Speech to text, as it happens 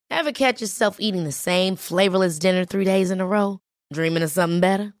Ever catch yourself eating the same flavorless dinner 3 days in a row? Dreaming of something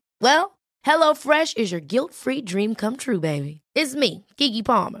better? Well, HelloFresh is your guilt-free dream come true, baby. It's me, Keke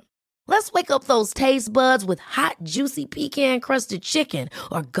Palmer. Let's wake up those taste buds with hot, juicy pecan-crusted chicken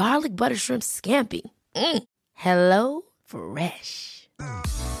or garlic butter shrimp scampi. Hello Fresh.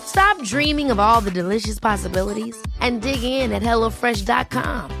 Stop dreaming of all the delicious possibilities and dig in at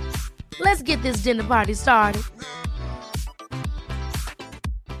HelloFresh.com. Let's get this dinner party started.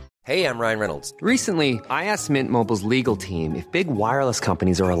 Hey, I'm Ryan Reynolds. Recently, I asked Mint Mobile's legal team if big wireless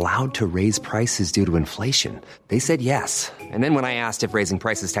companies are allowed to raise prices due to inflation. They said yes. And then when I asked if raising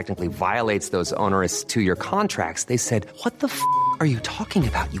prices technically violates those onerous 2-year contracts, they said, "What the f*** are you talking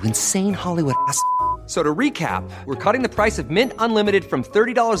about, you insane Hollywood ass f-" So to recap, we're cutting the price of Mint Unlimited from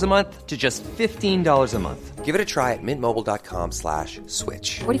 $30 a month to just $15 a month. Give it a try at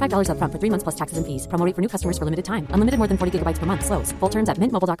mintmobile.com/switch. $45 up front for 3 months plus taxes and fees. Promo rate for new customers for limited time. Unlimited more than 40 gigabytes per month. Slows full terms at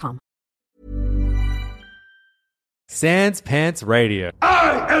mintmobile.com. Sans Pants Radio.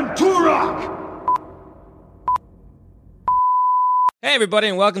 I am Turok! Hey everybody,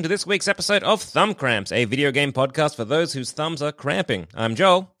 and welcome to this week's episode of Thumb Cramps, a video game podcast for those whose thumbs are cramping. I'm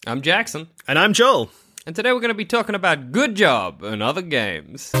Joel. I'm Jackson. And I'm Joel. And today we're going to be talking about Good Job and other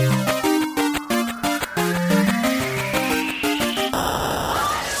games.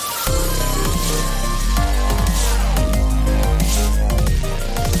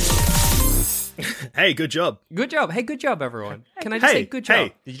 Hey, good job. Good job. Hey, good job, everyone. Can I just say good job?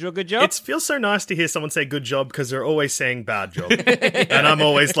 Hey. Did you do a good job? It feels so nice to hear someone say good job because they're always saying bad job. And I'm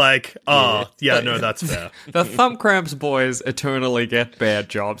always like, no, that's fair. The Thumb Cramps boys eternally get bad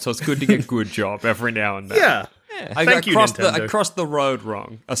jobs, so it's good to get good job every now and then. Yeah. I crossed the road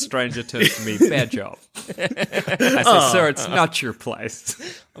wrong. A stranger turns to me, bad job. I say, sir, it's not your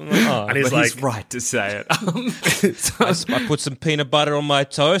place. And he's but like, he's right to say it. So I put some peanut butter on my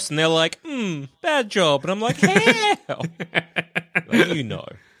toast, and they're like, bad job. And I'm like, hell. Well, you know.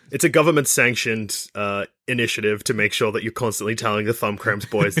 it's a government-sanctioned initiative to make sure that you're constantly telling the Thumb Cramps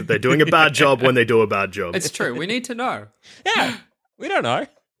boys that they're doing a bad job when they do a bad job. It's true. We need to know. Yeah, we don't know.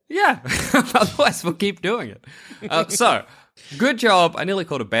 Yeah, otherwise we'll keep doing it. So, Good Job. I nearly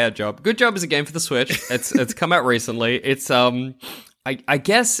called it Bad Job. Good Job is a game for the Switch. It's come out recently. It's I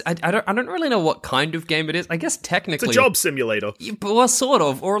guess I don't really know what kind of game it is. I guess technically It's a job simulator. Well, sort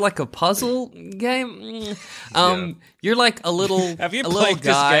of, or like a puzzle game. You're like a little. Have you a little played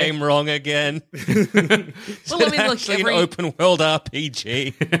guy. this game wrong again? Well, I mean, look, Actually, an open world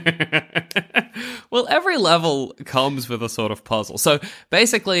RPG. Well, every level comes with a sort of puzzle. So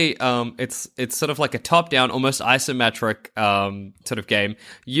basically, it's sort of like a top-down, almost isometric sort of game.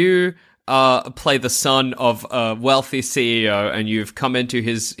 You play the son of a wealthy CEO, and you've come into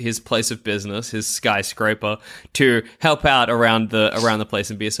his place of business, his skyscraper, to help out around the place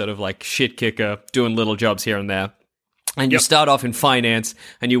and be a sort of like shit kicker, doing little jobs here and there. And you start off in finance,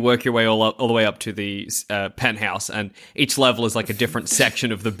 and you work your way all the way up to the penthouse, and each level is like a different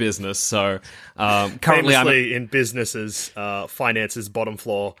section of the business. So currently, Famously, in businesses, finance is bottom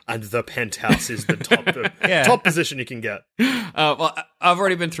floor, and the penthouse is the top top position you can get. Well, I've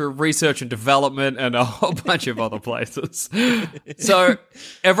already been through research and development and a whole bunch of other places. So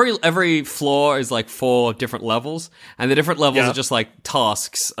every floor is like 4 different levels, and the different levels are just like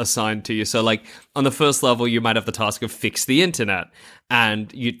tasks assigned to you. So like on the first level, you might have the task of fix the internet,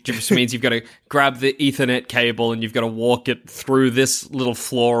 and it just means you've got to grab the Ethernet cable and you've got to walk it through this little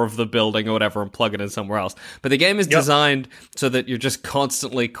floor of the building or whatever and plug it in somewhere else. But the game is designed so that you're just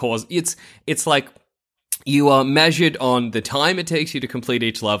constantly it's like you are measured on the time it takes you to complete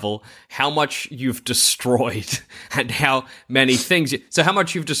each level, how much you've destroyed, and how many things. So how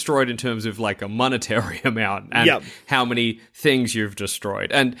much you've destroyed in terms of like a monetary amount, and how many things you've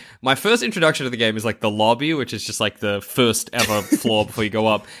destroyed. And my first introduction to the game is like the lobby, which is just like the first ever floor before you go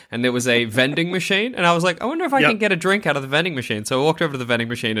up. And there was a vending machine, and I was like, I wonder if I can get a drink out of the vending machine. So I walked over to the vending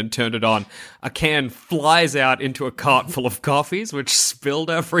machine and turned it on. A can flies out into a cart full of coffees, which spilled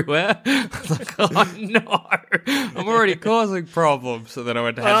everywhere. I was like, oh no. I'm already causing problems. So then I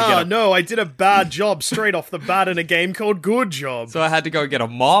had to get no, I did a bad job straight off the bat in a game called Good Job. So I had to go get a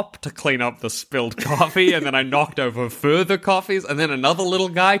mop to clean up the spilled coffee, and then I knocked over further coffees, and then another little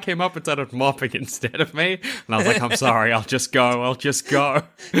guy came up and started mopping instead of me. And I was like, I'm sorry, I'll just go.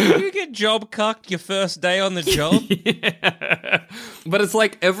 Did you get job cucked your first day on the job? Yeah. But it's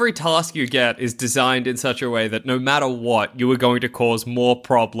like every task you get is designed in such a way that no matter what, you are going to cause more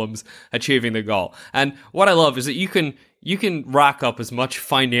problems achieving the goal. And what I love is that you can rack up as much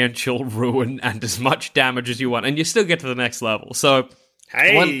financial ruin and as much damage as you want, and you still get to the next level. So,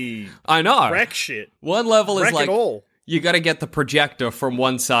 hey, I know. Wreck shit. One level is Wreck like it all. you got to get the projector from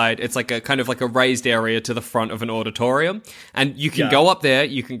one side. It's like a kind of like a raised area to the front of an auditorium. And you can go up there,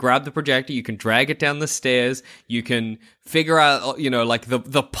 you can grab the projector, you can drag it down the stairs, you can figure out, like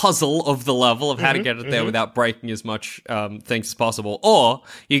the puzzle of the level of how to get it there without breaking as much things as possible. Or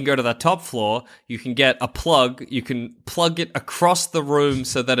you can go to the top floor, you can get a plug, you can plug it across the room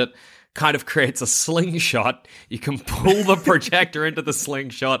so that it kind of creates a slingshot. You can pull the projector into the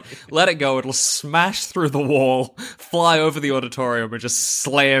slingshot, let it go, it'll smash through the wall, fly over the auditorium, and just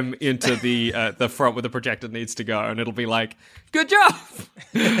slam into the front where the projector needs to go, and it'll be like, good job!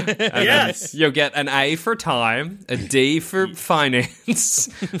 Yes! You'll get an A for time, a D for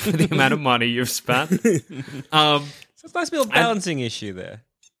finance, for the amount of money you've spent. So it's nice little balancing issue there.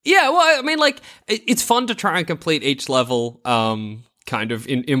 Yeah, well, I mean, like, it's fun to try and complete each level, kind of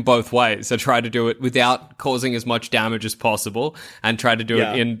in both ways. So try to do it without causing as much damage as possible, and try to do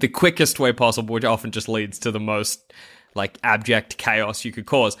it in the quickest way possible, which often just leads to the most like abject chaos you could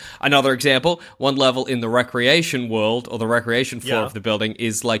cause. Another example, one level in the recreation world or the recreation floor of the building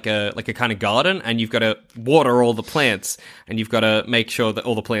is like a kind of garden, and you've got to water all the plants, and you've got to make sure that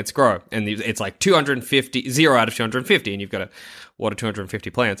all the plants grow. And it's like 250, 0 out of 250, and you've got to water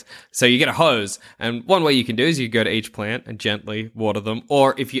 250 plants. So you get a hose, and one way you can do is you go to each plant and gently water them,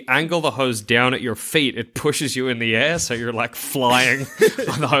 or if you angle the hose down at your feet, it pushes you in the air, so you're like flying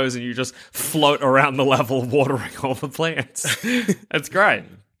on the hose, and you just float around the level watering all the plants. It's great.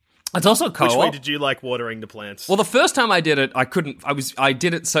 It's also co-op. Which way did you like watering the plants? Well, the first time I did it, I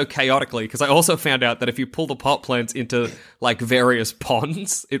did it so chaotically, because I also found out that if you pull the pot plants into, like, various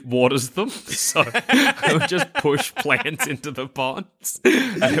ponds, it waters them. So I would just push plants into the ponds,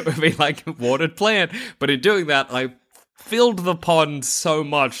 and it would be like a watered plant. But in doing that, I filled the pond so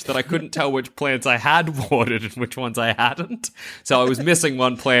much that I couldn't tell which plants I had watered and which ones I hadn't. So I was missing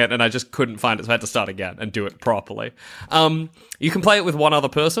one plant, and I just couldn't find it, so I had to start again and do it properly. You can play it with one other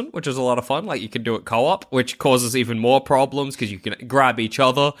person, which is a lot of fun. Like, you can do it co-op, which causes even more problems, because you can grab each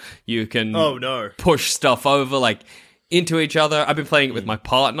other, you can push stuff over, like, into each other. I've been playing it with my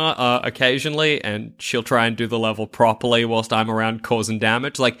partner occasionally, and she'll try and do the level properly whilst I'm around causing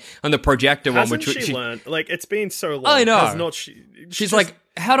damage. Like, on the projector one, which she learned? Like, it's been so long. I know. Has not She's like,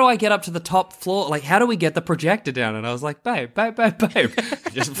 how do I get up to the top floor? Like, how do we get the projector down? And I was like, babe.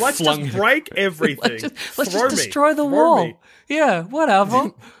 Let's just break everything. Let's just destroy the wall. Me. Yeah,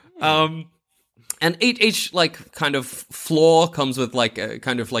 whatever. And each like kind of floor comes with like a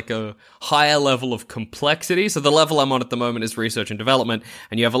kind of like a higher level of complexity. So the level I'm on at the moment is research and development,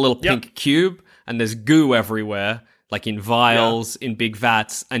 and you have a little pink cube, and there's goo everywhere, like in vials, in big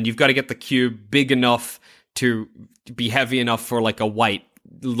vats, and you've got to get the cube big enough to be heavy enough for like a weight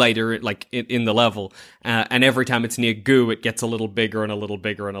later, like in the level, and every time it's near goo, it gets a little bigger and a little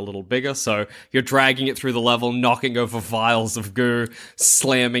bigger and a little bigger. So you're dragging it through the level, knocking over vials of goo,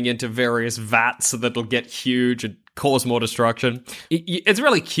 slamming into various vats so that it'll get huge and cause more destruction. It's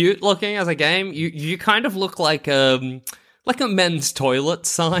really cute looking as a game. You kind of look like a men's toilet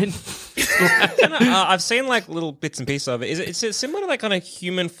sign. I've seen like little bits and pieces of it. It's similar to like kind of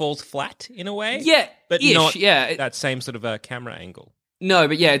Human Falls Flat in a way? Yeah, but not that same sort of a camera angle. No,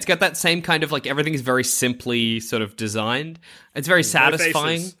 but yeah, it's got that same kind of like everything is very simply sort of designed. It's very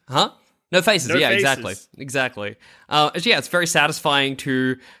satisfying. No faces. No yeah, faces. Exactly. It's very satisfying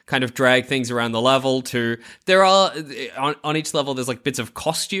to kind of drag things around the level. There are on each level there's like bits of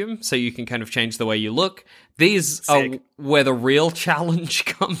costume, so you can kind of change the way you look. These are where the real challenge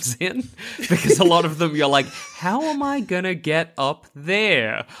comes in, because a lot of them you're like, how am I gonna get up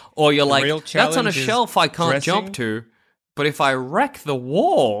there? Or you're like, that's on a shelf I can't jump to. But if I wreck the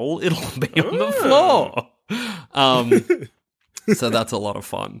wall, it'll be on the floor. So that's a lot of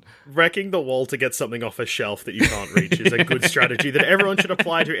fun. Wrecking the wall to get something off a shelf that you can't reach is a good strategy that everyone should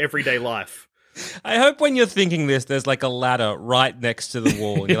apply to everyday life. I hope when you're thinking this, there's like a ladder right next to the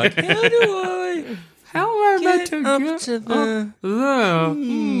wall. And you're like, how am I meant to get up there?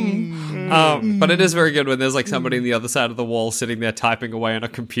 But it is very good when there's like somebody on the other side of the wall sitting there typing away on a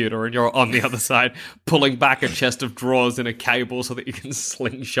computer, and you're on the other side pulling back a chest of drawers in a cable so that you can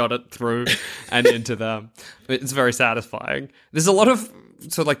slingshot it through and into them. It's very satisfying. There's a lot of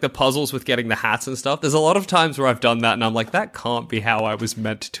like the puzzles with getting the hats and stuff. There's a lot of times where I've done that and I'm like, that can't be how I was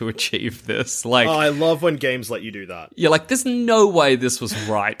meant to achieve this. Like, I love when games let you do that. You're like, there's no way this was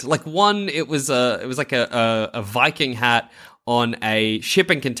right. Like one, it was like a Viking hat on a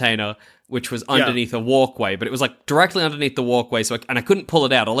shipping container, which was underneath a walkway, but it was like directly underneath the walkway. So I couldn't pull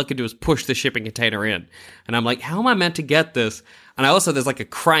it out. All I could do was push the shipping container in. And I'm like, how am I meant to get this? And there's like a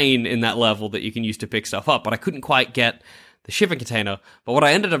crane in that level that you can use to pick stuff up, but I couldn't quite get the shipping container. But what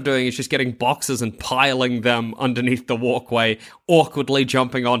I ended up doing is just getting boxes and piling them underneath the walkway, awkwardly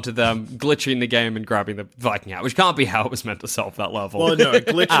jumping onto them, glitching the game and grabbing the Viking hat, which can't be how it was meant to solve that level. Well, no,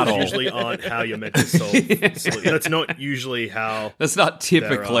 glitches usually aren't how you're meant to solve. That's not usually how. That's not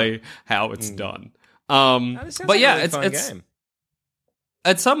typically how it's done. This sounds But like yeah, a really fun game.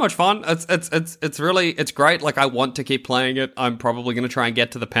 it's so much fun. It's really great. Like, I want to keep playing it. I'm probably going to try and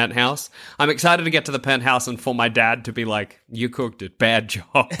get to the penthouse. I'm excited to get to the penthouse and for my dad to be like, "You cooked it, bad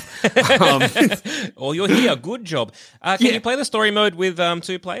job." Oh, you're here. Good job. Can you play the story mode with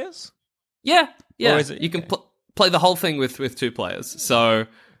 2 players? Yeah. Or is it- You can play the whole thing with 2 players. So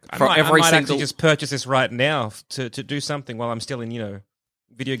for I every might single actually just purchase this right now to do something while I'm still in,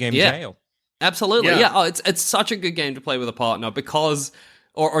 video game jail. Absolutely, Yeah. yeah. Oh, it's such a good game to play with a partner because,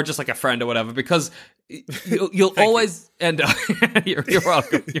 or just like a friend or whatever, because you'll always end up. You're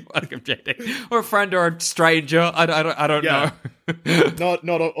welcome. You're welcome, JD. Or a friend or a stranger. I don't know.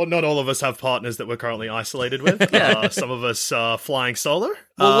 Not all of us have partners that we're currently isolated with. Some of us are flying solo.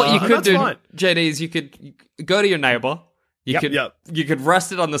 Well, what you and could that's do, fine. JD, is you could go to your neighbor. You could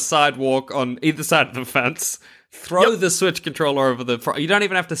rest it on the sidewalk on either side of the fence. Throw the Switch controller over the front. You don't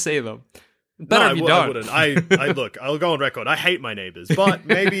even have to see them. Better if you don't. I wouldn't. I look. I'll go on record. I hate my neighbors, but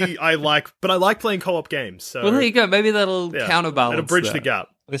maybe I like playing co-op games. So Well, there you go. Maybe that'll counterbalance. It'll bridge that. the gap.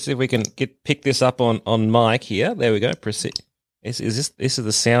 Let's see if we can pick this up on mic here. There we go. Proceed. This is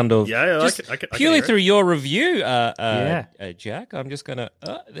the sound of I can purely hear it. through your review, Jack. I'm just gonna.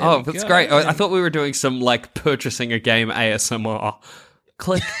 That's great. I thought we were doing some like purchasing a game ASMR.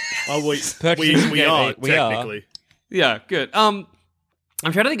 Click. Oh, we Purchasing are we are. technically. Yeah, good.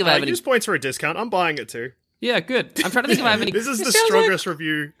 I'm trying to think if I have any. Use points for a discount. I'm buying it too. Yeah, good. I'm trying to think if I have any. This is the sounds strongest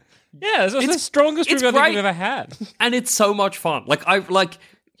review. Yeah, it's the strongest it's review I think great. we've ever had. And it's so much fun.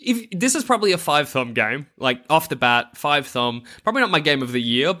 If this is probably a 5-thumb game, like off the bat, 5-thumb. Probably not my game of the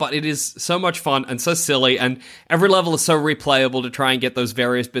year, but it is so much fun and so silly, and every level is so replayable to try and get those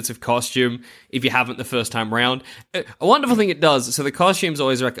various bits of costume if you haven't the first time round. A wonderful thing it does, so the costumes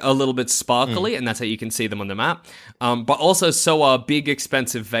always are a little bit sparkly, and that's how you can see them on the map. But also so are big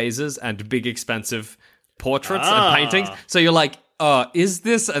expensive vases and big expensive portraits and paintings. So you're like, is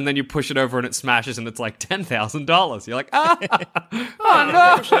this? And then you push it over and it smashes and it's like $10,000. You're like, oh no.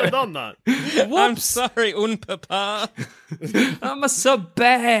 I should have done that. I'm sorry, papa. I'm so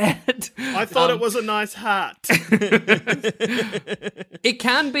bad. I thought it was a nice hat. It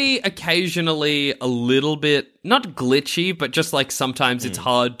can be occasionally a little bit, not glitchy, but just like sometimes it's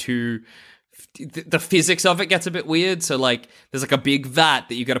hard to... The physics of it gets a bit weird. So like there's like a big vat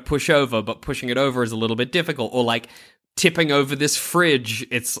that you got to push over, but pushing it over is a little bit difficult. Or like tipping over this fridge,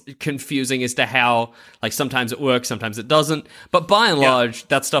 it's confusing as to how, like, sometimes it works, sometimes it doesn't. But by and large,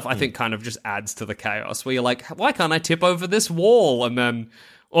 that stuff I think kind of just adds to the chaos, where you're like, why can't I tip over this wall? And then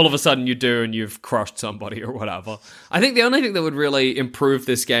all of a sudden you do and you've crushed somebody or whatever. I think the only thing that would really improve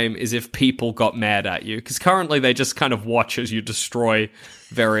this game is if people got mad at you, because currently they just kind of watch as you destroy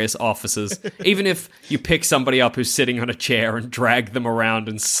various offices. Even if you pick somebody up who's sitting on a chair and drag them around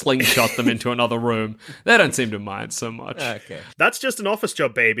and slingshot them into another room, they don't seem to mind so much. Okay. That's just an office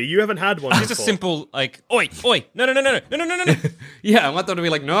job, baby. You haven't had one Just before. a simple, like, oi, no. Yeah, I want them to be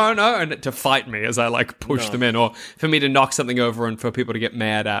like, no, and to fight me as I, like, push them in, or for me to knock something over and for people to get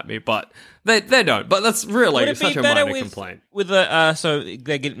mad at me, but they don't. But that's really Would it such be a better minor with, complaint. with so they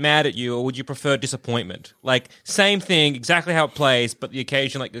get mad at you, or would you prefer disappointment? Like, same thing, exactly how it plays, but the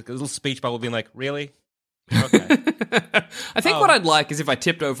occasion, like, a little speech bubble being like, really? Okay. I think what I'd like is if I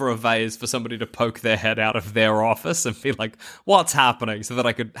tipped over a vase for somebody to poke their head out of their office and be like, what's happening, so that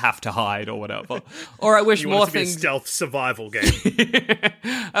I could have to hide or whatever. Or I wish You more want it to be a things... stealth survival game.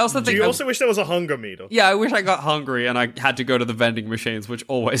 I also Do think... you also wish there was a hunger meter? Yeah, I wish I got hungry and I had to go to the vending machines, which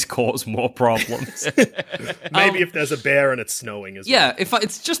always cause more problems. Maybe if there's a bear and it's snowing as well. Yeah,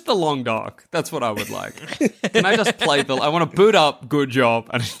 it's just the long dark. That's what I would like. Can I just play I want to boot up, good job,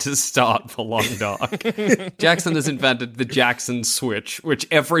 and to start for long dark. Jackson has invented the Jackson Switch, which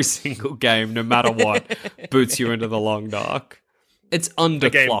every single game, no matter what, boots you into the long dark. It's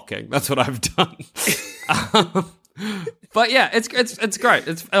underclocking. That's what I've done. But yeah, it's great.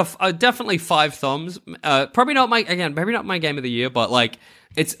 It's definitely 5 thumbs. Probably not my game of the year, but like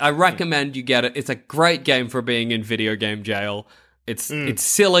I recommend you get it. It's a great game for being in video game jail. It's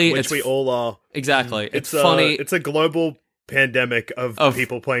silly. Which we all are. Exactly. It's It's funny. It's a global pandemic of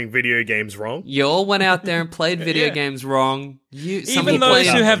people playing video games wrong. You all went out there and played video games wrong. Even those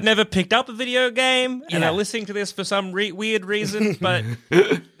who have never picked up a video game and are listening to this for some weird reason, but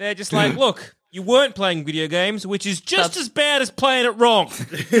they're just like, look, You weren't playing video games, which is just as bad as playing it wrong.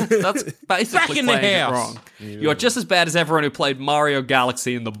 That's basically Back in the playing it house. wrong. You're just as bad as everyone who played Mario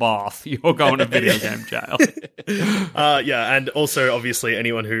Galaxy in the bath. You're going to video game jail. Yeah, and also, obviously,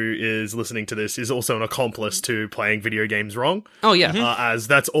 anyone who is listening to this is also an accomplice to playing video games wrong. Oh, yeah. As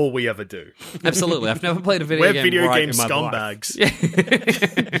that's all we ever do. Absolutely. I've never played a video We're game video right game in my scumbags.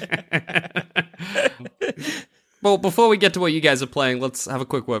 life. Well, before we get to what you guys are playing, let's have a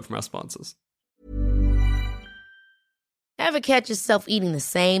quick word from our sponsors. Ever catch yourself eating the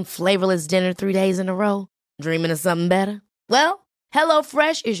same flavorless dinner 3 days in a row? Dreaming of something better? Well,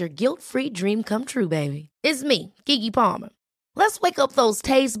 HelloFresh is your guilt-free dream come true, baby. It's me, Keke Palmer. Let's wake up those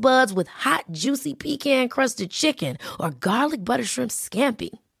taste buds with hot, juicy pecan-crusted chicken or garlic butter shrimp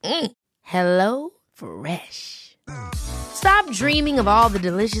scampi. Hello Fresh. Stop dreaming of all the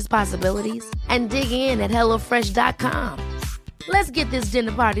delicious possibilities and dig in at HelloFresh.com. Let's get this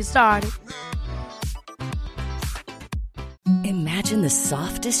dinner party started. Imagine the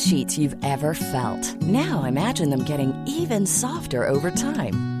softest sheets you've ever felt. Now imagine them getting even softer over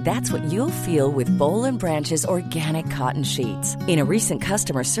time. That's what you'll feel with Boll & Branch's organic cotton sheets. In a recent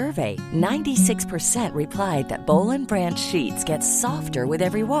customer survey, 96% replied that Boll & Branch sheets get softer with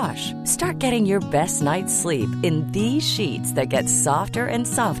every wash. Start getting your best night's sleep in these sheets that get softer and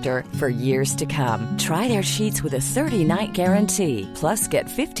softer for years to come. Try their sheets with a 30-night guarantee. Plus, get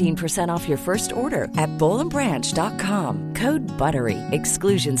 15% off your first order at bollandbranch.com. Code BUTTERY.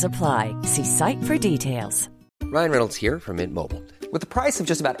 Exclusions apply. See site for details. Ryan Reynolds here from Mint Mobile. With the price of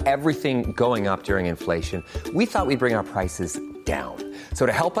just about everything going up during inflation, we thought we'd bring our prices down. So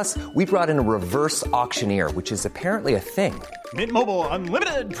to help us, we brought in a reverse auctioneer, which is apparently a thing. Mint Mobile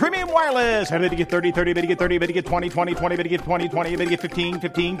Unlimited Premium Wireless. How to get 30, 30, bit to get 30, bit to get 20, 20, 20, bit to get 20, 20, bit to get 15,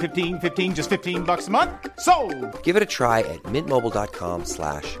 15, 15, 15, just $15 a month? Sold! Give it a try at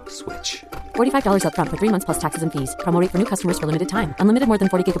mintmobile.com/switch. $45 up front for 3 months plus taxes and fees. Promo rate for new customers for limited time. Unlimited more than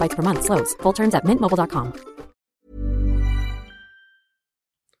 40 gigabytes per month. Slows full terms at mintmobile.com.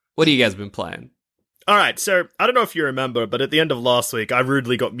 What have you guys been playing? All right, so I don't know if you remember, but at the end of last week, I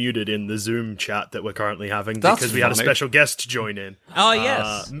rudely got muted in the Zoom chat that we're currently having That's because we had a funny. special guest join in. Oh,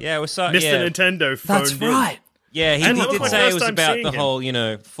 yes. Yeah, we saw Mr. yeah. Nintendo phoned That's in. right. Yeah, he And that was did my say it first was time about seeing the him. whole,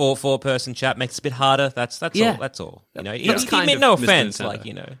 four-person chat makes it a bit harder. That's Yeah. all. That's all. He That's kind meant of no Mr. offense,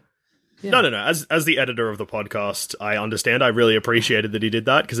 Nintendo. No. As the editor of the podcast, I understand. I really appreciated that he did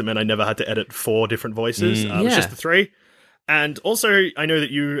that because it meant I never had to edit 4 different voices. It was Yeah. just the 3. And also, I know that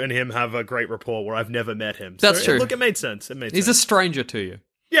you and him have a great rapport where I've never met him. That's so, true. Look, it made sense. He's a stranger to you.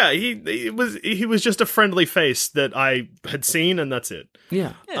 Yeah, he was just a friendly face that I had seen, and that's it.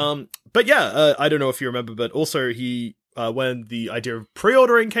 Yeah. But yeah, I don't know if you remember, but also he when the idea of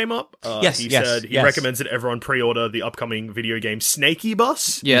pre-ordering came up, he said he recommends that everyone pre-order the upcoming video game Snakey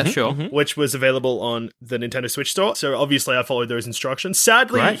Bus. Yeah, sure. Which was available on the Nintendo Switch store. So obviously I followed those instructions.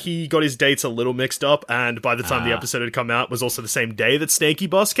 Sadly, Right. he got his dates a little mixed up, and by the time the episode had come out, was also the same day that Snakey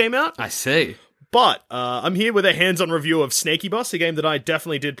Bus came out. I see. But I'm here with a hands-on review of Snakey Bus, a game that I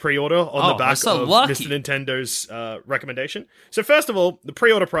definitely did pre-order on the Oh, back you're so of lucky. Mr. Nintendo's recommendation. So first of all, the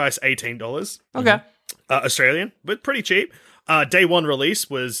pre-order price, $18. Okay. Australian, but pretty cheap. Day one release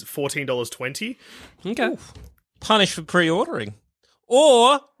was $14.20. Okay. Punished for pre-ordering.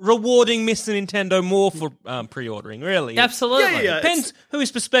 Or rewarding Mr. Nintendo more for pre-ordering, really. Absolutely. Yeah. Depends whose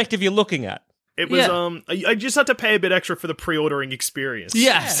perspective you're looking at. It was Yeah. I just had to pay a bit extra for the pre-ordering experience.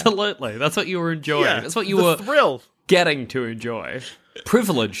 Yeah, absolutely. That's what you were enjoying. Yeah, That's what you the were thrill. getting to enjoy.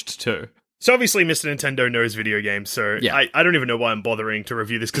 Privileged to. So obviously Mr. Nintendo knows video games, so Yeah. I don't even know why I'm bothering to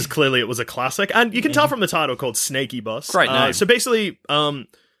review this, because clearly it was a classic. And you can tell from the title called Snakey Bus. Great name. So basically, I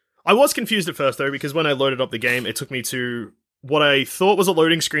was confused at first, though, because when I loaded up the game, it took me to what I thought was a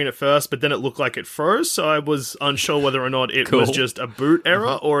loading screen at first, but then it looked like it froze, so I was unsure whether or not it was Cool. just a boot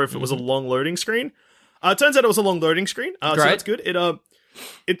error or if it was a long loading screen. It turns out it was a long loading screen, so Great. that's good.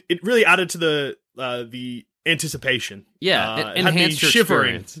 It really added to the anticipation. Yeah, it had me enhanced your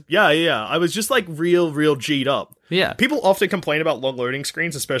shivering. experience. Yeah. I was just like real G'd up. Yeah. People often complain about long loading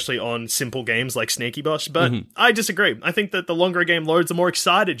screens, especially on simple games like Snakey Bus, but Mm-hmm. I disagree. I think that the longer a game loads, the more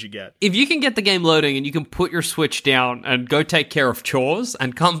excited you get. If you can get the game loading and you can put your Switch down and go take care of chores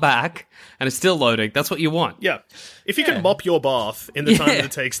and come back and it's still loading, that's what you want. Yeah. If you can mop your bath in the time Yeah. that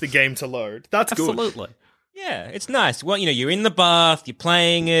it takes the game to load, that's good. Absolutely. Yeah, it's nice. Well, you're in the bath, you're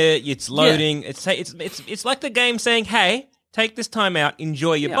playing it, it's loading. It's like the game saying, "Hey, take this time out,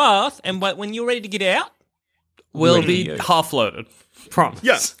 enjoy your bath, and when you're ready to get out, will be half-loaded.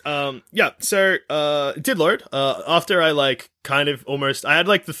 Promise. Yeah. So, it did load. After I, like, kind of almost... I had,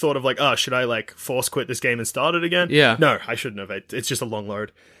 like, the thought of, like, should I, like, force quit this game and start it again? Yeah. No, I shouldn't have. It's just a long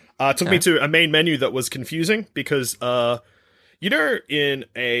load. It took me to a main menu that was confusing because, you know, in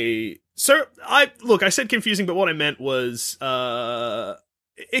a... So, I said confusing, but what I meant was,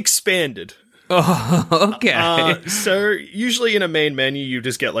 expanded. Oh, okay. So usually in a main menu, you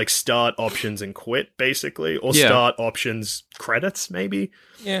just get like start, options, and quit, basically, or start, options, credits, maybe.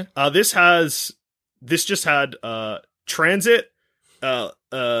 Yeah. This just had transit, dorm,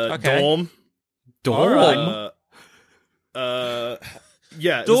 Right.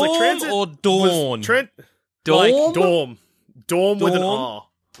 yeah, it was Dorm like transit or dawn? Dorm, dorm with an Dawn? R.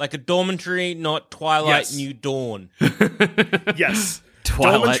 Like a dormitory, not Twilight Yes. New Dawn. Yes.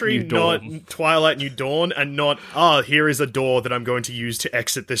 Twilight Dormitory, New Dawn. not Twilight New Dawn, and not, here is a door that I'm going to use to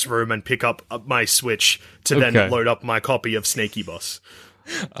exit this room and pick up my Switch to then load up my copy of Snaky Boss.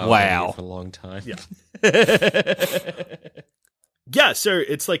 Wow. For a long time. Yeah. Yeah, so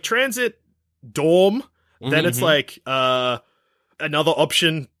it's like transit, dorm, then it's like another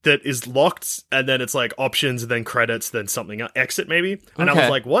option that is locked, and then it's like options, then credits, then something exit maybe. And I was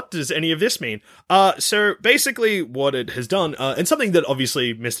like, what does any of this mean? So basically what it has done, and something that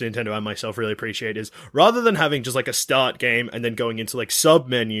obviously Mr. Nintendo and myself really appreciate, is rather than having just like a start game and then going into like sub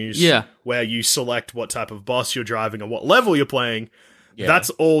menus where you select what type of boss you're driving and what level you're playing,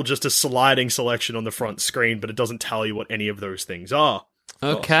 that's all just a sliding selection on the front screen, but it doesn't tell you what any of those things are.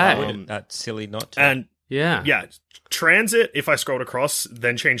 Okay. That's silly not to. And yeah. Transit, if I scrolled across,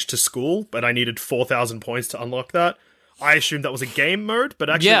 then changed to school, but I needed 4,000 points to unlock that. I assumed that was a game mode, but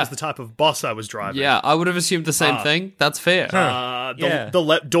actually it was the type of bus I was driving. Yeah, I would have assumed the same thing. That's fair. Dorm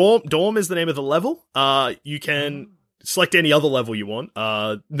is the name of the level. You can select any other level you want.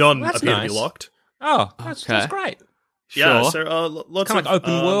 None appear to be locked. Oh, that's great. Yeah, Sure. so lots Kind of of like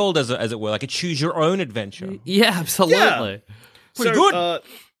open world, as it were, like a choose your own adventure. Yeah, absolutely. Pretty good.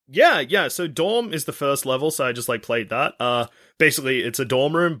 Yeah. So dorm is the first level, so I just like played that. Basically, it's a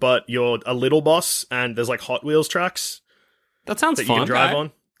dorm room, but you're a little boss, and there's like Hot Wheels tracks That sounds that fun. you can drive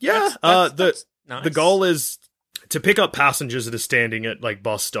on. Yeah, That's nice. the goal is to pick up passengers that are standing at like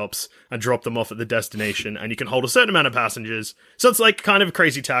bus stops and drop them off at the destination, and you can hold a certain amount of passengers. So it's like kind of a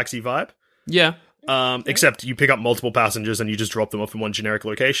Crazy Taxi vibe. Yeah. Except you pick up multiple passengers and you just drop them off in one generic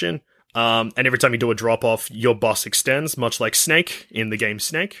location. And every time you do a drop off, your bus extends, much like Snake in the game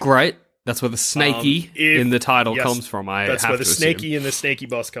Snake. Great. That's where the snaky in the title comes from. That's where the snaky in the snaky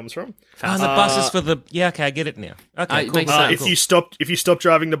bus comes from. Oh, and the bus is for the... Yeah, okay, I get it now. Okay, cool. makes sense. If you stop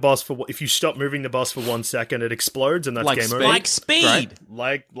driving the bus if you stop moving the bus for 1 second, it explodes, and that's Like game speed. over. Like speed.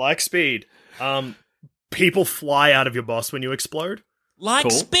 Like speed. People fly out of your bus when you explode. Like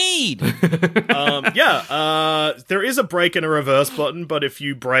Cool. speed. There is a brake and a reverse button, but if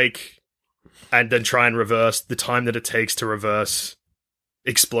you brake and then try and reverse, the time that it takes to reverse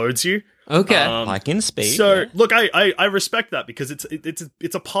explodes you. Okay. Like in speed. So look, I respect that because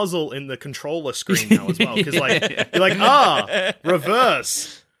it's a puzzle in the controller screen now as well. Because like you're like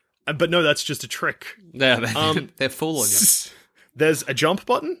reverse, but no, that's just a trick. They're fooling you. There's a jump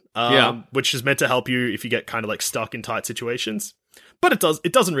button, which is meant to help you if you get kind of like stuck in tight situations. But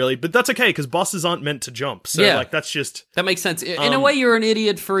it doesn't really. But that's okay because bosses aren't meant to jump. So like that's just That makes sense. In a way, you're an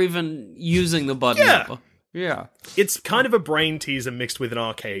idiot for even using the button. Yeah. Yeah. it's kind of a brain teaser mixed with an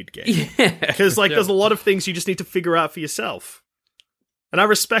arcade game. Because like there's a lot of things you just need to figure out for yourself, and I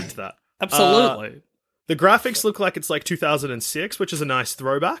respect that. Absolutely. The graphics look like it's like 2006, which is a nice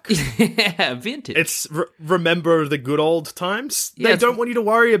throwback. Yeah, vintage. It's remember the good old times. Yeah, They it's- don't want you to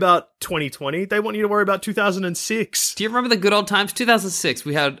worry about 2020. They want you to worry about 2006. Do you remember the good old times? 2006,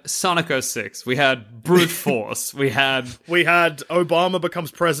 we had Sonic 06, we had Brute Force, we had... We had Obama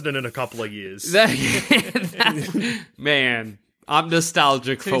becomes president in a couple of years. Man, I'm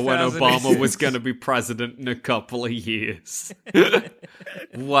nostalgic for when 2006. Obama was going to be president in a couple of years.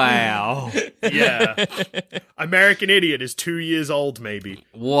 Wow. Yeah. American Idiot is 2 years old, maybe.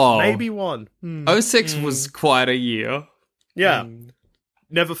 Whoa. Maybe one. 06 was quite a year. Yeah.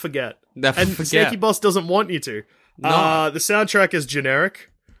 Never forget. Never and forget. Snaky Boss doesn't want you to. No. The soundtrack is generic.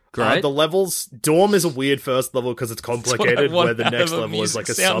 Great. The levels, Dorm is a weird first level because it's complicated, want where the out next of a level is like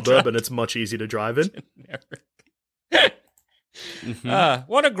a music soundtrack. suburb and it's much easier to drive in.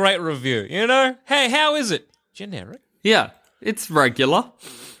 What a great review, you know? Hey, how is it? Generic. Yeah, it's regular.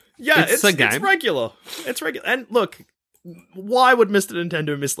 Yeah, It's a game. It's regular. It's regular. And look, why would Mr.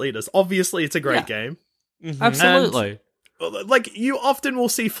 Nintendo mislead us? Obviously, it's a great game. Absolutely. like, you often will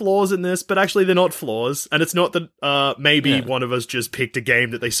see flaws in this, but actually they're not flaws. And it's not that maybe one of us just picked a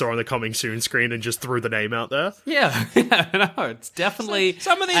game that they saw on the coming soon screen and just threw the name out there. Yeah, no, it's definitely...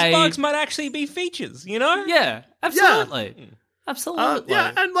 Some of these bugs might actually be features, you know? Yeah, absolutely. Yeah. Absolutely.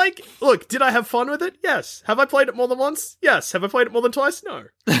 Yeah, and like, look, did I have fun with it? Yes. Have I played it more than once? Yes. Have I played it more than twice? No.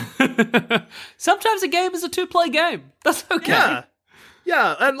 Sometimes a game is a 2-play game. That's okay. Yeah.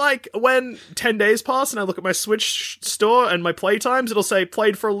 Yeah, and like, when 10 days pass and I look at my Switch store and my play times, it'll say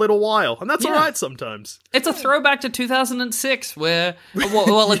played for a little while, and that's alright sometimes. It's a throwback to 2006 where,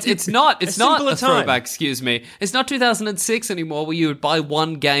 well it's not a simpler time. throwback, excuse me. It's not 2006 anymore where you would buy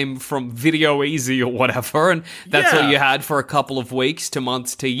one game from Video Easy or whatever, and that's all you had for a couple of weeks to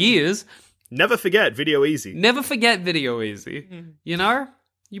months to years. Never forget Video Easy. Never forget Video Easy. You know?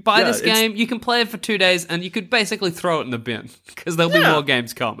 You buy this game, you can play it for 2 days, and you could basically throw it in the bin, because there'll be more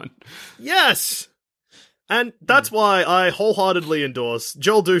games coming. Yes! And that's why I wholeheartedly endorse.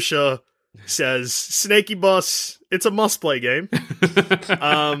 Joel Dusha says, Snaky Boss, it's a must-play game.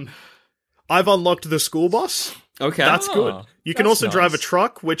 I've unlocked the school boss. Okay. That's good. You can also drive a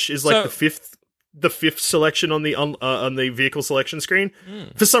truck, which is like the fifth selection on the vehicle selection screen.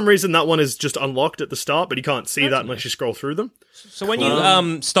 For some reason, that one is just unlocked at the start, but you can't see that unless you scroll through them. So when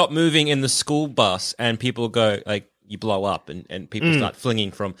you stop moving in the school bus and people go, like, you blow up and people start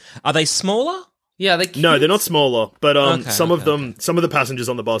flinging from, are they smaller? Yeah, No, they're not smaller, but some of the passengers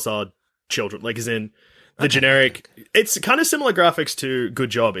on the bus are children, like as in the generic. It's kind of similar graphics to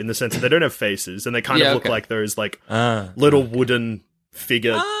Good Job in the sense that they don't have faces and they kind of look like those like little wooden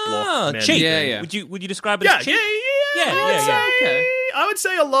figure block men. Cheap. Yeah. Would you describe it as cheap? Yeah. Okay. I would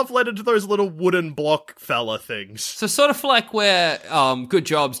say a love letter to those little wooden block fella things. So sort of like where Good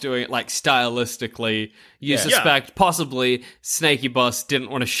Job's doing it, like stylistically, you suspect possibly Snaky Boss didn't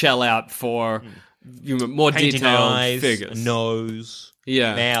want to shell out for more Painting detailed eyes, figures. a nose,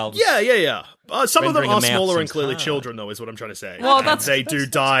 Yeah. mouths. Yeah. Some of them Rendering are a mouth smaller and seems clearly hard. children, though, is what I'm trying to say. Well, And that's- they do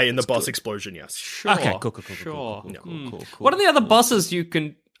die in the bus explosion, yes. Sure. Okay, cool. Sure. Cool. What are the other buses you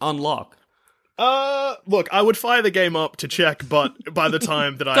can unlock? Look, I would fire the game up to check, but by the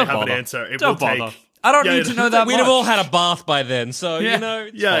time that I Don't have bother. an answer, it Don't will bother. take... I don't Yeah, need to know that We'd much. have all had a bath by then, so, Yeah. you know,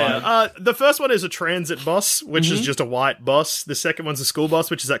 it's fine. Yeah. The first one is a transit bus, which is just a white bus. The second one's a school bus,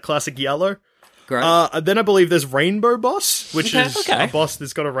 which is that classic yellow. Great. Then I believe there's Rainbow Bus, which Okay. is a bus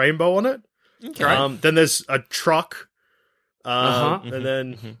that's got a rainbow on it. Okay. Then there's a truck. And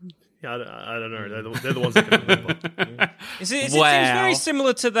then... Yeah, I don't know. They're the ones that can remember. It seems Wow. very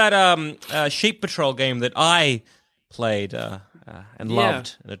similar to that Sheep Patrol game that I played and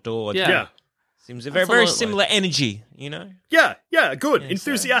loved and adored. Yeah. Seems a very Absolutely. similar energy, you know? Yeah, good.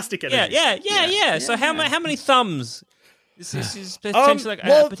 Enthusiastic energy. Yeah. So how many thumbs? This is potentially like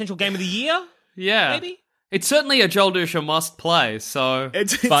a potential game of the year? Yeah. Maybe? It's certainly a Joel Dusha must play, so...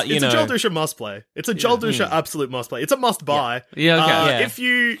 It's But, you a know- Joel Dusha must play. It's a Joel Dusha absolute must play. It's a must buy. Yeah, okay.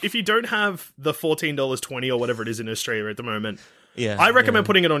 Yeah. If you don't have the $14.20 or whatever it is in Australia at the moment, Yeah. I recommend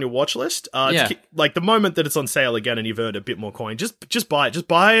putting it on your watch list. Yeah. Like the moment that it's on sale again and you've earned a bit more coin, just buy it. Just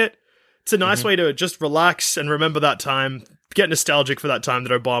buy it. It's a nice way to just relax and remember that time. Get nostalgic for that time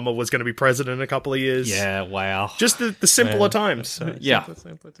that Obama was going to be president in a couple of years. Yeah, wow. Just the simpler times. Yeah.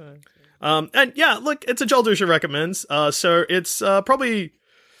 And yeah, look, it's a Joel Dusha recommends. So it's probably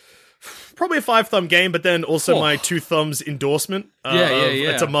a 5-thumb game, but then also my 2 thumbs endorsement. Yeah.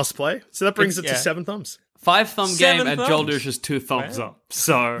 It's a must play. So that brings it to 7 thumbs. 5-thumb game 7 and thumbs. Joel Dusha's 2 thumbs up.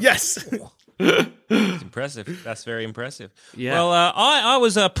 So Yes. It's impressive. That's very impressive. Yeah. Well, I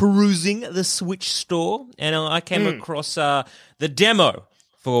was perusing the Switch store, and I came across the demo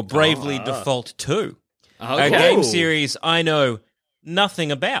for Bravely Default 2, a Okay. game series I know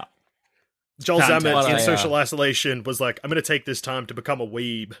nothing about. Joel Fantastic. Zammett in Well, Social Isolation was like, I'm going to take this time to become a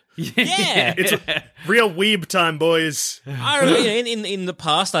weeb. Yeah. It's real weeb time, boys. I remember in the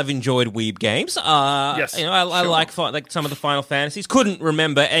past I've enjoyed weeb games. Yes, you know, I like some of the Final Fantasies. Couldn't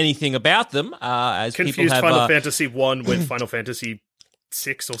remember anything about them. As Confused people have Final Fantasy 1 with Final Fantasy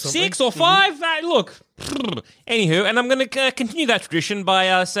 6 or something. 6 or 5. Look, anywho, and I'm going to continue that tradition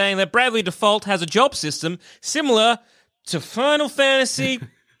by saying that Bravely Default has a job system similar to Final Fantasy.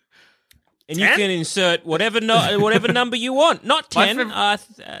 And you 10? can insert whatever number you want. Not 10,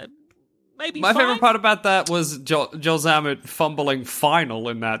 maybe My 5. favorite part about that was Joel Zammett fumbling final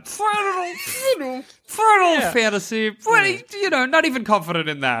in that. Final fantasy. You know, not even confident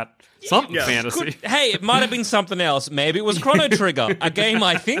in that. Something Yeah. fantasy. Hey, it might have been something else. Maybe it was Chrono Trigger, a game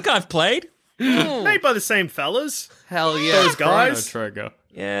I think I've played. Made by the same fellas. Hell yeah. Those guys. Chrono Trigger.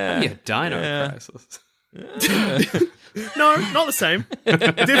 Yeah. Yeah, Dino Crisis. No, not the same.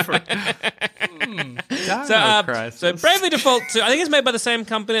 Different. So Bravely Default 2, I think it's made by the same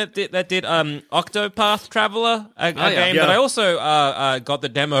company that did Octopath Traveler, a game that I also got the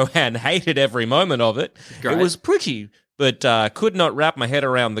demo and hated every moment of it. Great. It was pretty, but could not wrap my head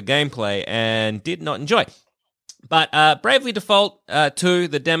around the gameplay and did not enjoy. But Bravely Default 2,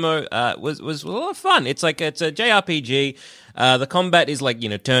 the demo, was a lot of fun. It's a JRPG. The combat is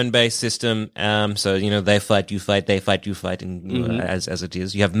turn-based system. So they fight, you fight, they fight, you fight, and as it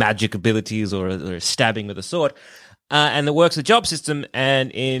is, you have magic abilities or stabbing with a sword. And it works the job system.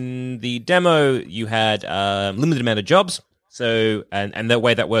 And in the demo, you had limited amount of jobs. So and the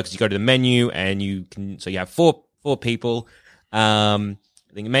way that works, you go to the menu and you have four people. I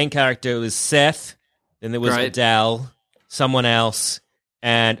think the main character was Seth. Then there was Adele, someone else,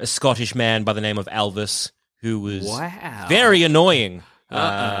 and a Scottish man by the name of Elvis, who was very annoying.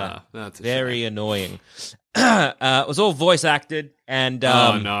 That's very annoying. It was all voice acted, and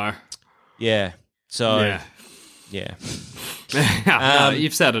oh no, yeah. So yeah. No,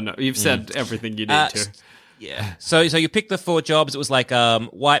 you've said enough. You've said everything you need to. Yeah. So you picked the 4 jobs. It was like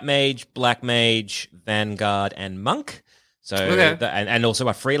White Mage, Black Mage, Vanguard, and Monk. So and also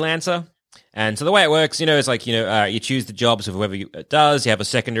a freelancer. And so the way it works, is like, you choose the jobs of whoever it does. You have a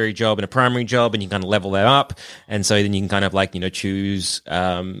secondary job and a primary job, and you kind of level that up. And so then you can kind of like, choose,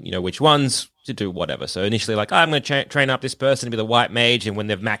 which ones to do whatever. So initially, like, I'm going to train up this person to be the white mage. And when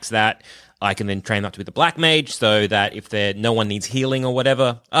they've maxed that, I can then train up to be the black mage so that if no one needs healing or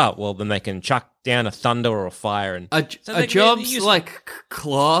whatever, then they can chuck down a thunder or a fire. And are jobs like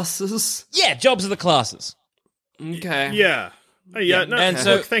classes? Yeah, jobs are the classes. Okay. Yeah. Oh, yeah, no, and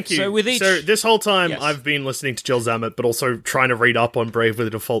look, thank you. So this whole time I've been listening to Jill Zammit, but also trying to read up on Bravely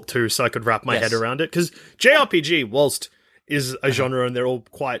Default 2 so I could wrap my head around it. Because JRPG, whilst is a genre and they're all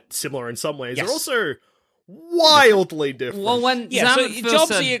quite similar in some ways, they're also wildly different. Well, when Zammit jobs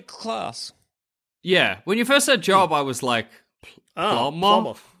said, are your class. Yeah, when you first said job, I was like,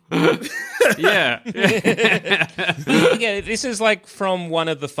 plumber? Yeah. Yeah, this is like from one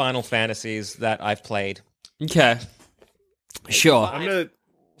of the Final Fantasies that I've played. Okay. Sure.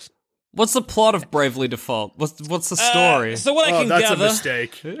 What's the plot of Bravely Default? What's the story? So what I can that's gather... a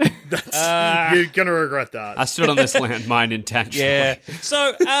mistake. You're gonna regret that. I stood on this landmine intentionally. Yeah.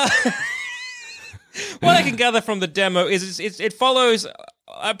 So what I can gather from the demo is it follows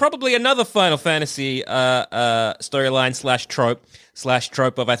probably another Final Fantasy storyline /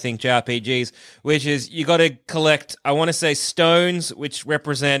 trope of, I think, JRPGs, which is you got to collect, I want to say, stones, which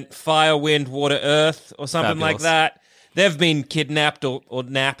represent fire, wind, water, earth, or something like that. They've been kidnapped or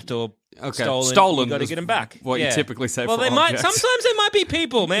napped or stolen. You got to get them back. What you typically say. Well, for they objects. Sometimes they might be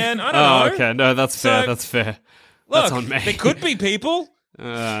people, man. I don't know. Okay, no, that's fair. That's fair. Look, that's on me. They could be people.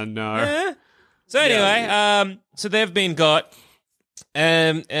 No. Yeah. So anyway, so they've been got.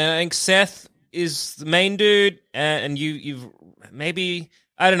 I think Seth is the main dude, and you've maybe,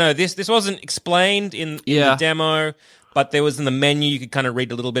 I don't know. This wasn't explained in the demo. But there was in the menu, you could kind of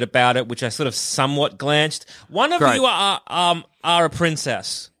read a little bit about it, which I sort of somewhat glanced. One of you are a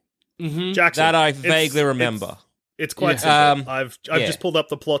princess. Mm-hmm. Jackson, that I vaguely remember. It's quite simple. I've just pulled up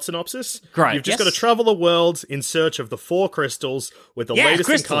the plot synopsis. Great. You've just got to travel the world in search of the 4 crystals with the latest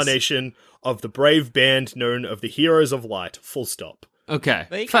incarnation of the brave band known of the Heroes of Light. Full stop.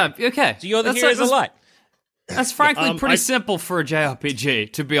 Okay. Fab. Okay. So you're the Heroes of Light. That's frankly pretty simple for a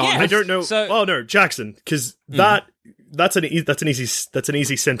JRPG, to be honest. I don't know. No, Jackson, because that's an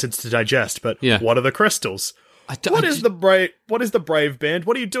easy sentence to digest. But what are the crystals? What is the brave band?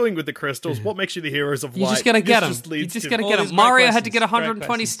 What are you doing with the crystals? What makes you the Heroes of Light? You just gotta get them. You just gotta get them. Mario had to get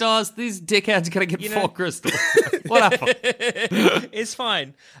 120 stars. These dickheads gotta get 4 crystals. Whatever. It's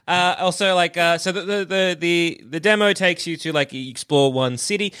fine. Also, so the demo takes you to you explore one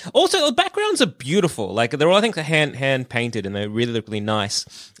city. Also, the backgrounds are beautiful. They're all, I think, hand painted, and they really look really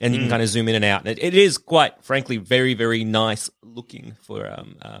nice. And you can kind of zoom in and out. And it is quite frankly very, very nice looking for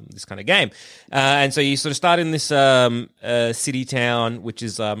this kind of game. And so you sort of start in this city town, which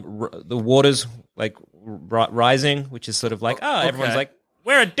is the waters rising, which is sort of everyone's like,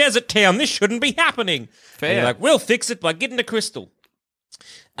 we're a desert town, this shouldn't be happening. Fair. And you're like, we'll fix it by getting a crystal.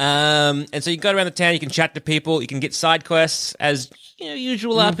 And so you go around the town, you can chat to people, you can get side quests as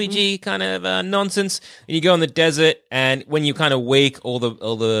usual RPG kind of nonsense. And you go in the desert, and when you kind of weak, all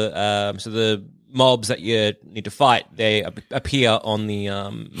the mobs that you need to fight, they appear on the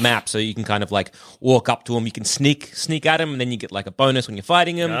map, so you can kind of walk up to them. You can sneak at them, and then you get a bonus when you're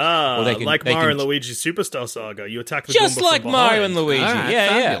fighting them. Like Mario and Luigi's Superstar Saga, you attack the just Goomba like from Mario behind. and Luigi. Right,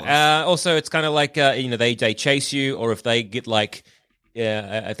 yeah. Also, it's kind of they chase you, or if they get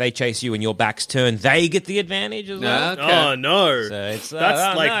if they chase you and your back's turned, they get the advantage as well. Okay. Oh no! So it's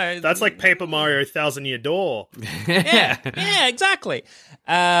that's like Paper Mario 1000-Year Door. yeah, exactly.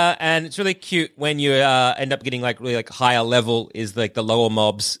 And it's really cute when you end up getting like really like higher level. Is like the lower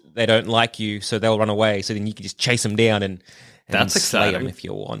mobs, they don't like you, so they'll run away. So then you can just chase them down and That's slay exciting them if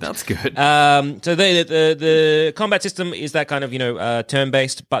you want. That's good. So the combat system is that kind of turn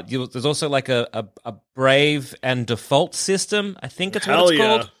based, but there's also like a brave and default system. I think that's what it's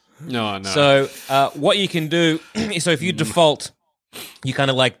called. No. So what you can do is, so if you default, you kind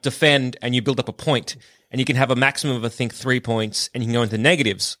of like defend and you build up a point, and you can have a maximum of I think 3 points, and you can go into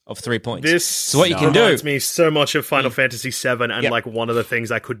negatives of 3 points. So what you can do reminds me so much of Final Fantasy VII, and like one of the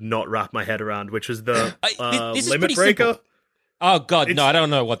things I could not wrap my head around, which was the this is Limit pretty Breaker. simple. Oh God, no! I don't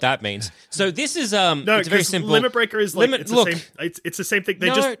know what that means. So this is it's very simple. Limit Breaker is like it's the same thing. They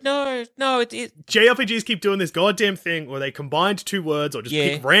no. JRPGs keep doing this goddamn thing where they combine two words or just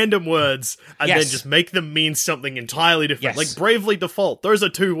pick random words and then just make them mean something entirely different. Like Bravely Default, those are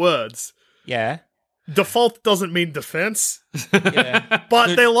two words. Yeah. Default doesn't mean defense.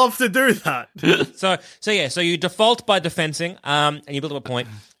 But they love to do that. So you default by defensing, and you build up a point.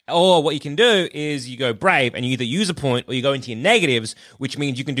 Or what you can do is you go brave and you either use a point or you go into your negatives, which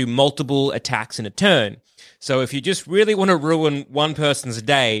means you can do multiple attacks in a turn. So if you just really want to ruin one person's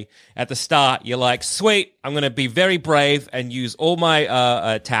day at the start, you're like, sweet, I'm going to be very brave and use all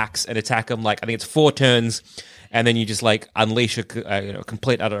my attacks and attack them like, I think it's 4 turns, and then you just like unleash a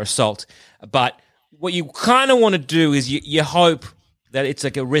complete utter assault. But what you kind of want to do is you hope that it's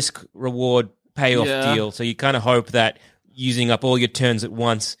like a risk-reward payoff deal. So you kind of hope that using up all your turns at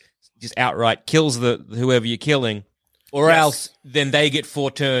once just outright kills whoever you're killing, or else then they get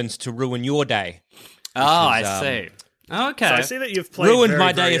 4 turns to ruin your day. I see. Okay. So I see that you've played ruined very,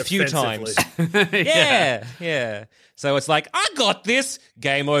 my day very a few offensively. times. Yeah. So it's like, I got this.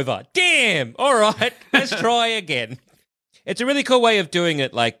 Game over. Damn. All right. Let's try again. It's a really cool way of doing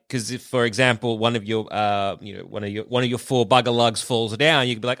it, like, because if, for example, one of your 4 bugger lugs falls down,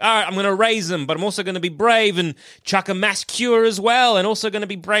 you could be like, all right, I'm going to raise them, but I'm also going to be brave and chuck a mass cure as well, and also going to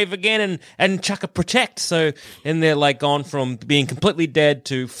be brave again and chuck a protect. So then they're like gone from being completely dead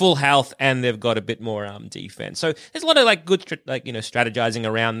to full health, and they've got a bit more defense. So there's a lot of like good strategizing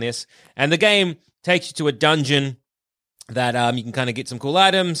around this, and the game takes you to a dungeon that you can kind of get some cool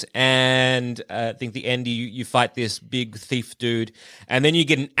items, and I think the end you fight this big thief dude, and then you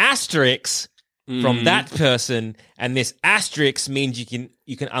get an asterisk from that person, and this asterisk means you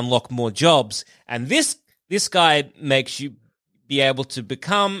can unlock more jobs, and this guy makes you be able to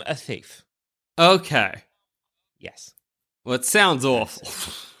become a thief. Okay. Yes. Well, it sounds awful.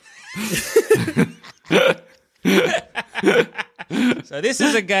 So this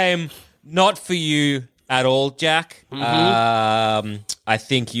is a game not for you at all, Jack. I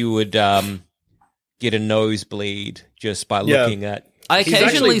think you would get a nosebleed just by looking at. I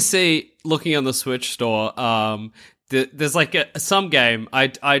occasionally see, looking on the Switch store, there's like some game.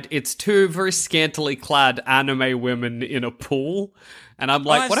 It's 2 very scantily clad anime women in a pool, and I'm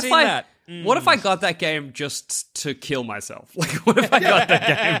like, what if I got that game just to kill myself? Like, what if I got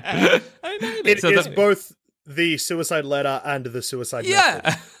that game? It's both the suicide letter and the suicide method.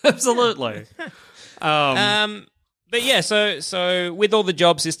 Yeah, absolutely. But yeah, so with all the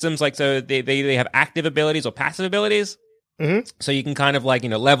job systems, like, so they have active abilities or passive abilities. Mm-hmm. So you can kind of like,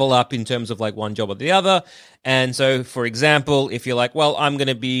 level up in terms of like one job or the other. And so, for example, if you're like, well, I'm going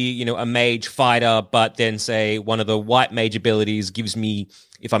to be, a mage fighter, but then say one of the white mage abilities gives me,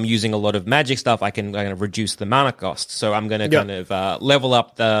 if I'm using a lot of magic stuff, I can kind of reduce the mana cost. So I'm going to kind of level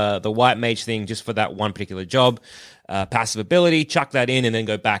up the white mage thing just for that one particular job. Passive ability, chuck that in, and then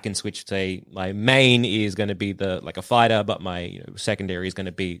go back and switch. Say my main is going to be like a fighter, but my secondary is going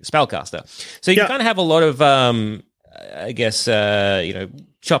to be spellcaster. So you can kind of have a lot of I guess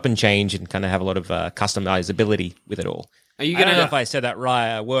chop and change, and kind of have a lot of customizability with it all. Are you gonna? I don't know if I said that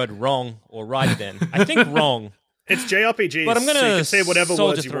word wrong or right. Then I think wrong. It's JRPGs, but I'm gonna so you can say whatever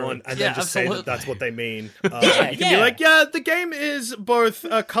words you want, and then just say that that's what they mean. You can be like, the game is both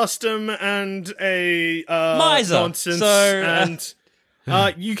a custom and a Miser. nonsense, and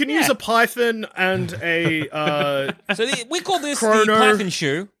you can use a Python and a. We call this Chrono. the Python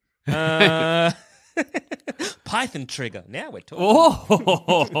shoe. Python trigger. Now we're talking.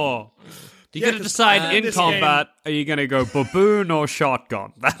 Oh. You got to decide in combat, are you going to go baboon or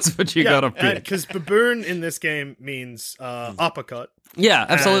shotgun? That's what you got to pick. Because baboon in this game means uppercut. Yeah,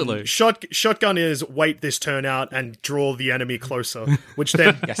 absolutely. Shotgun is wait this turn out and draw the enemy closer, which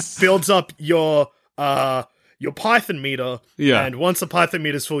then builds up your your Python meter, and once the Python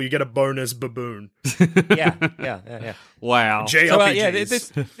meter's full, you get a bonus baboon. Yeah. Wow.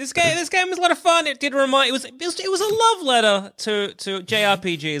 JRPGs. So this game was a lot of fun. It did remind it was a love letter to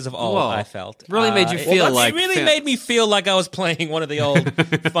JRPGs of old. Whoa. I felt Really made you feel like it really made me feel like I was playing one of the old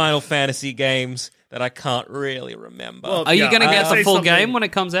Final Fantasy games that I can't really remember. Well, Are you going to get the full something- game when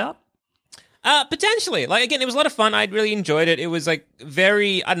it comes out? Potentially. Like, again, it was a lot of fun. I really enjoyed it. It was, like,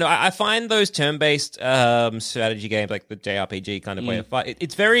 very... I don't know. I find those turn-based strategy games, like the JRPG kind of way of fight,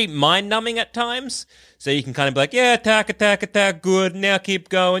 it's very mind-numbing at times. So you can kind of be like, yeah, attack, good, now keep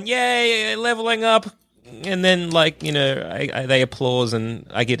going, yay, leveling up. And then, like, you know, they applause and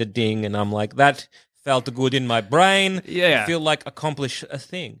I get a ding and I'm like, that felt good in my brain. Yeah. I feel like accomplish a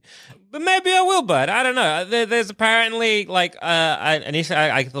thing. But maybe I will, but I don't know. There's apparently, like, initially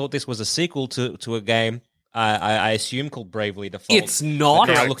I thought this was a sequel to a game I assume called Bravely Default. It's not.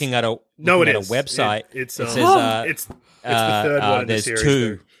 Now looking at a website. It says it's the third one in the there's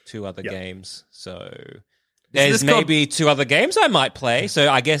series. two other games. So this there's maybe two other games I might play. So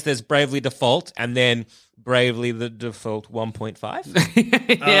I guess there's Bravely Default and then Bravely the Default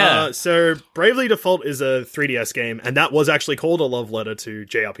 1.5. Yeah. So Bravely Default is a 3DS game, and that was actually called a love letter to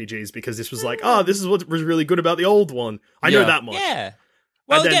JRPGs because this was like, this is what was really good about the old one. I know that much. Yeah.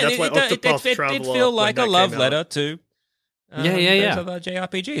 Well, And then again, that's why Octopath it did Traveler, feel when like that a love came letter out. to Yeah. those other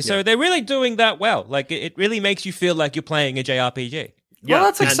JRPGs. So they're really doing that well. Like, it really makes you feel like you're playing a JRPG. Yeah, Well,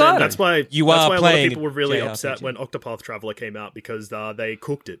 that's and then exciting. That's why are a lot of playing people were really JRPG. upset when Octopath Traveler came out because they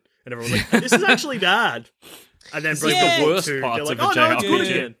cooked it, and everyone was like, "This is actually bad." And then Bravely the Default worst 2, parts they're like, of a "Oh no, it's good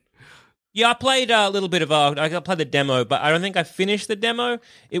JRPG." again." Yeah, I played a little bit of I played the demo, but I don't think I finished the demo.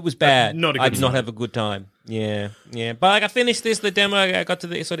 It was bad. not a good I did not time. have a good time. Yeah. But like I finished the demo. I got to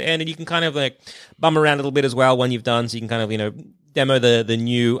the sort of end, and you can kind of like bum around a little bit as well when you've done. So you can kind of demo the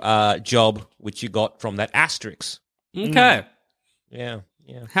new job which you got from that asterisk. Okay. Yeah.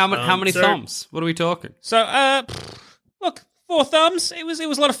 How many so- thumbs? What are we talking? So look. 4 thumbs. It was a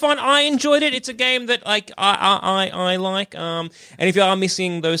lot of fun. I enjoyed it. It's a game that like I like. And if you are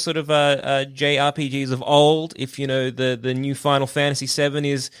missing those sort of JRPGs of old, if you know the new Final Fantasy VII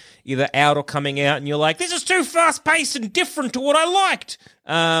is either out or coming out, and you're like, this is too fast paced and different to what I liked.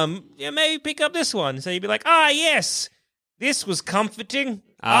 Maybe pick up this one. So you'd be like, yes, this was comforting.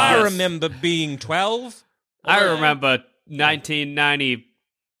 I Yes. remember being 12. I remember 1990.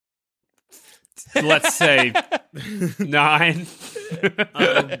 Let's say 9.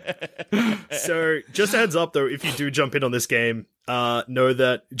 So, just a heads up though, if you do jump in on this game, know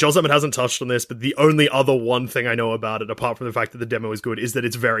that Joel Summit hasn't touched on this, but the only other one thing I know about it, apart from the fact that the demo is good, is that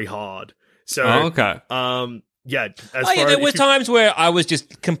it's very hard. So, Okay. Yeah. There were times where I was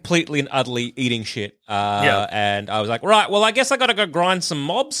just completely and utterly eating shit. And I was like, right, well, I guess I got to go grind some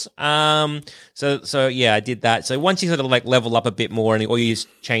mobs. So yeah, I did that. So once you sort of like level up a bit more, or you just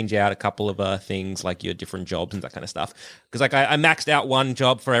change out a couple of things like your different jobs and that kind of stuff. Because like I maxed out one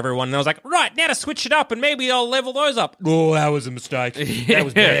job for everyone, and I was like, right, now to switch it up, and maybe I'll level those up. Oh, that was a mistake. That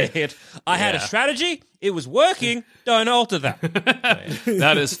was bad. I had a strategy. It was working. Don't alter that.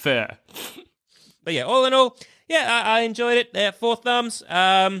 That is fair. But yeah, all in all, I enjoyed it. 4 thumbs.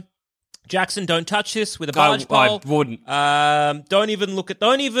 Jackson, don't touch this with a barge pole. I wouldn't. Don't even look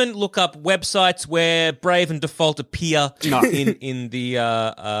up websites where Brave and Default appear in the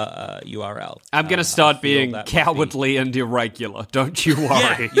URL. I'm going to start being that cowardly and irregular. Don't you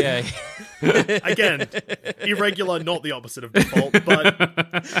worry. Yeah. Again, irregular, not the opposite of default,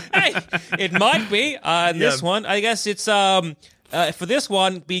 but Hey, it might be in this one. I guess it's for this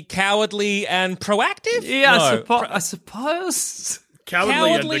one, be cowardly and proactive. Yeah, No, I suppose.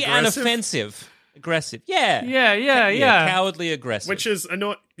 cowardly and aggressive. aggressive. Yeah. Yeah. Cowardly aggressive. Which is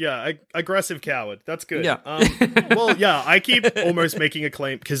aggressive coward. That's good. Yeah. I keep almost making a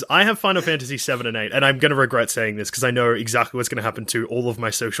claim because I have Final Fantasy 7 and 8, and I'm going to regret saying this because I know exactly what's going to happen to all of my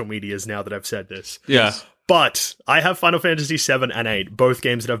social medias now that I've said this. Yeah. But I have Final Fantasy 7 and 8, both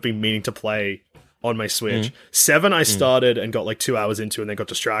games that I've been meaning to play on my Switch. 7 I started and got like 2 hours into and then got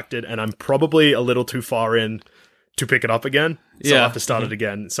distracted, and I'm probably a little too far in to pick it up again. So I'll have to start it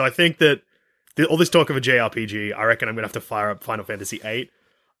again. So I think that all this talk of a JRPG, I reckon I'm going to have to fire up Final Fantasy 8.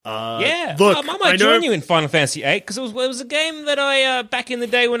 Look, I might join you in Final Fantasy VIII because it was a game that I back in the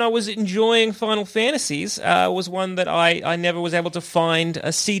day when I was enjoying Final Fantasies was one that I never was able to find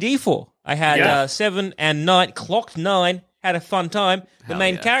a CD for. I had 7 and 9, clocked 9, had a fun time. The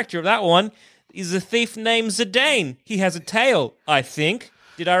main character of that one is a thief named Zidane. He has a tail, I think.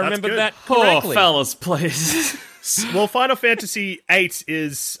 Did I remember good. that Poor correctly? fellas, please. Well, Final Fantasy 8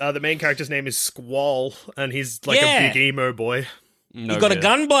 is the main character's name is Squall, and he's like a big emo boy. He got a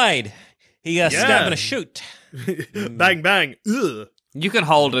gunblade. He stab and a shoot. Bang, bang. Ugh. You can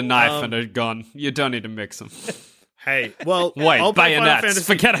hold a knife and a gun. You don't need to mix them. Hey, well, Wait, I'll play Final bayonets. Fantasy.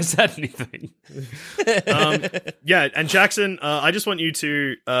 Forget I said anything. Yeah, and Jackson, I just want you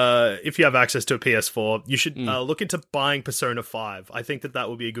to, if you have access to a PS4, you should look into buying Persona 5. I think that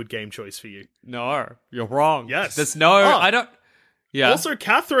would be a good game choice for you. No, you're wrong. Yes. There's no, I don't. Yeah. Also,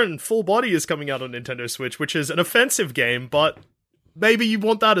 Catherine Full Body is coming out on Nintendo Switch, which is an offensive game, but maybe you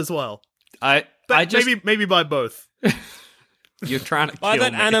want that as well. I just maybe buy both. You're trying to Buy kill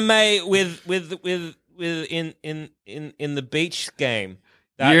that me. anime with in the beach game.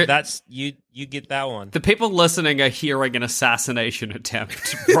 That's you get that one. The people listening are hearing an assassination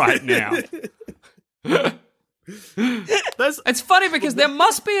attempt right now. It's funny because there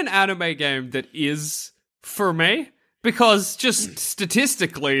must be an anime game that is for me, because just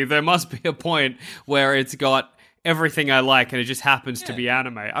statistically there must be a point where it's got everything I like and it just happens to be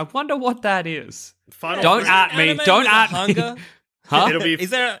anime. I wonder what that is. Don't at me. Don't at me. Huh? It'll be, Is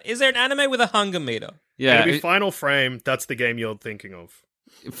there an anime with a hunger meter? Yeah. it'll be Final Frame. That's the game you're thinking of.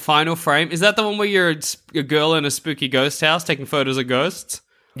 Final Frame. Is that the one where you're a girl in a spooky ghost house taking photos of ghosts?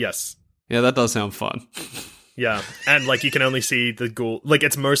 Yes. Yeah, that does sound fun. Yeah, and like you can only see the ghoul. Like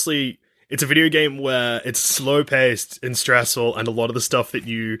it's a video game where it's slow paced and stressful, and a lot of the stuff that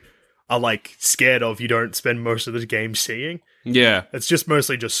you are like scared of, you don't spend most of the game seeing. Yeah. It's just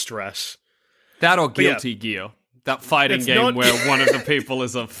mostly just stress. That or Guilty Gear. That fighting It's game not- where one of the people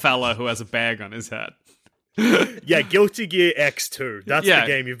is a fella who has a bag on his head. Yeah, Guilty Gear X2. That's Yeah. the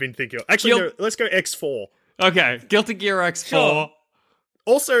game you've been thinking of. Actually, no, let's go X4. Okay, Guilty Gear X4. Sure.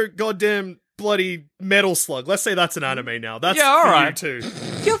 Also, goddamn bloody Metal Slug. Let's say that's an anime now. That's Yeah, all for right. you too.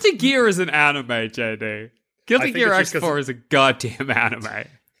 Guilty Gear is an anime, JD. I Guilty think Gear it's just 'cause- X4 is a goddamn anime.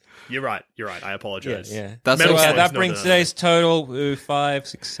 You're right. I apologize. Yeah. That's Metal okay. Slug's That not brings an today's total 5,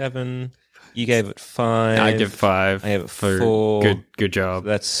 6, 7. You gave it 5. I give 5. I have it for 4. Good job.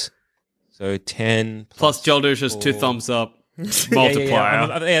 That's so 10. Plus, Joel Douche's 2 thumbs up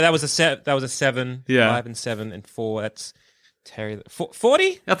multiplier. Yeah, that was a 7. Yeah. 5 and 7 and 4. That's Terry.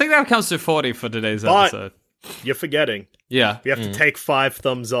 40? I think that comes to 40 for today's But- episode. You're forgetting. Yeah. We have to take 5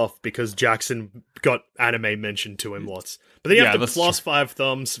 thumbs off because Jackson got anime mentioned to him lots. But then you have to that's plus 5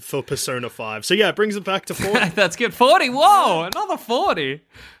 thumbs for Persona 5. So yeah, it brings it back to 4. That's good. 40. Whoa, another 40.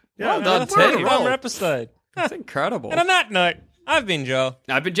 Yeah, Well done, we're on a team. roll. Episode. That's incredible. And on that note, I've been Joel.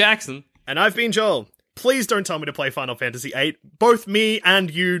 I've been Jackson. And I've been Joel. Please don't tell me to play Final Fantasy VIII. Both me and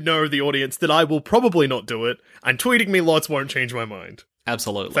you know, the audience, that I will probably not do it, and tweeting me lots won't change my mind.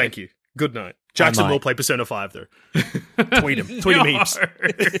 Absolutely. Thank you. Good night. Jackson might. will play Persona 5, though. Tweet him. Tweet him heaps.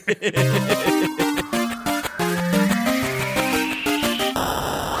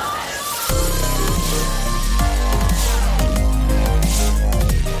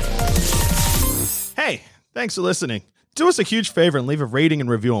 Hey, thanks for listening. Do us a huge favor and leave a rating and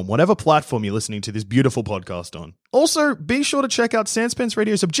review on whatever platform you're listening to this beautiful podcast on. Also, be sure to check out Sanspence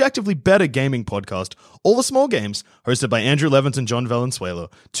Radio's objectively better gaming podcast, All the Small Games, hosted by Andrew Levins and John Valenzuela,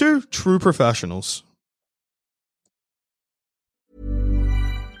 2 true professionals.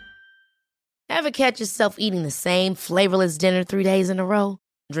 Ever catch yourself eating the same flavorless dinner 3 days in a row?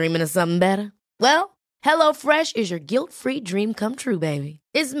 Dreaming of something better? Well, HelloFresh is your guilt-free dream come true, baby.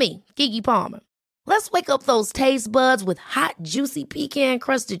 It's me, Keke Palmer. Let's wake up those taste buds with hot, juicy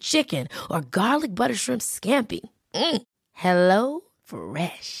pecan-crusted chicken or garlic butter shrimp scampi. Hello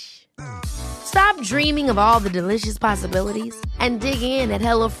Fresh. Stop dreaming of all the delicious possibilities and dig in at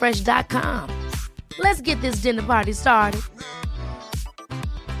HelloFresh.com. Let's get this dinner party started.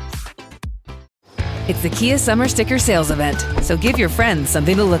 It's the Kia Summer Sticker Sales Event, so give your friends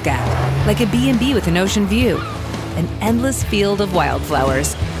something to look at, like a B&B with an ocean view, an endless field of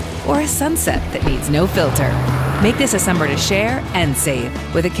wildflowers, or a sunset that needs no filter. Make this a summer to share and save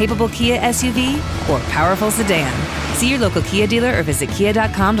with a capable Kia SUV or powerful sedan. See your local Kia dealer or visit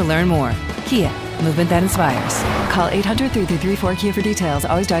kia.com to learn more. Kia, movement that inspires. Call 800-3334-KIA for details.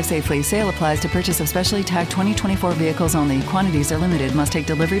 Always drive safely. Sale applies to purchase of specially tagged 2024 vehicles only. Quantities are limited. Must take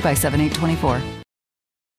delivery by 7/8/24.